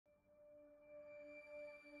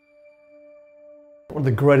One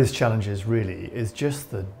of the greatest challenges really is just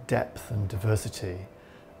the depth and diversity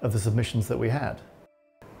of the submissions that we had.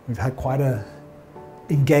 We've had quite a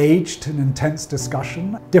engaged and intense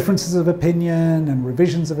discussion, differences of opinion and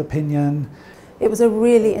revisions of opinion. It was a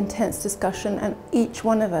really intense discussion and each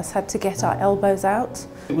one of us had to get our elbows out.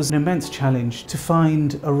 It was an immense challenge to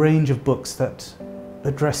find a range of books that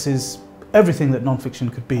addresses everything that non-fiction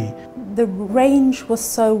could be. The range was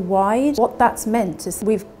so wide. What that's meant is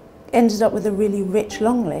we've ended up with a really rich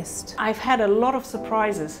long list. I've had a lot of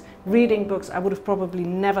surprises reading books I would have probably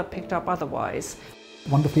never picked up otherwise.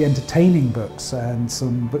 Wonderfully entertaining books and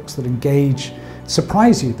some books that engage,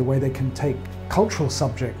 surprise you the way they can take cultural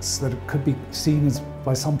subjects that could be seen as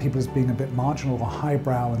by some people as being a bit marginal or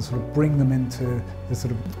highbrow and sort of bring them into the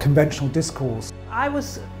sort of conventional discourse. I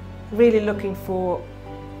was really looking for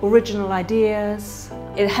original ideas.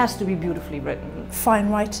 It has to be beautifully written. Fine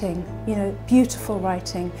writing, beautiful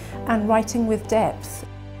writing and writing with depth.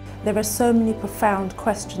 There are so many profound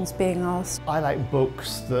questions being asked. I like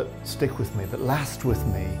books that stick with me, that last with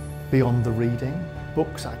me beyond the reading.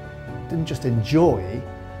 Books I didn't just enjoy,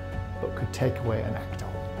 but could take away and act